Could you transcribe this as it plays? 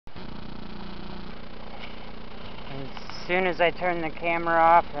soon as I turned the camera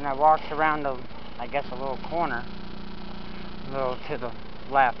off and I walked around I guess a little corner, a little to the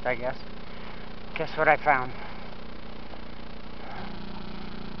left, I guess. Guess what I found?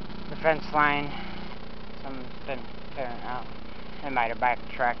 The fence line. Someone's been tearing out. They might have backed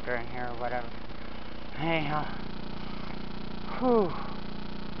a tractor in here or whatever. Anyhow. Whew.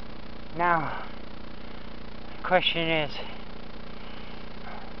 Now, the question is,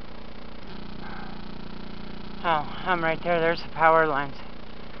 oh, I'm right there. There's the power lines.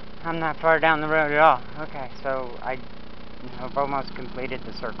 I'm not far down the road at all. Okay, so I've almost completed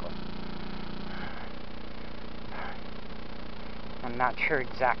the circle. I'm not sure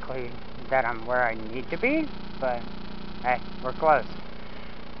exactly that I'm where I need to be, but hey, we're close.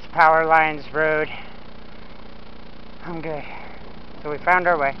 It's power lines, road. I'm good. So we found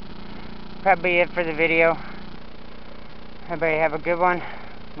our way. Probably it for the video. Everybody have a good one.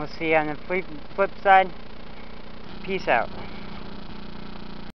 We'll see you on the flip side. Peace out.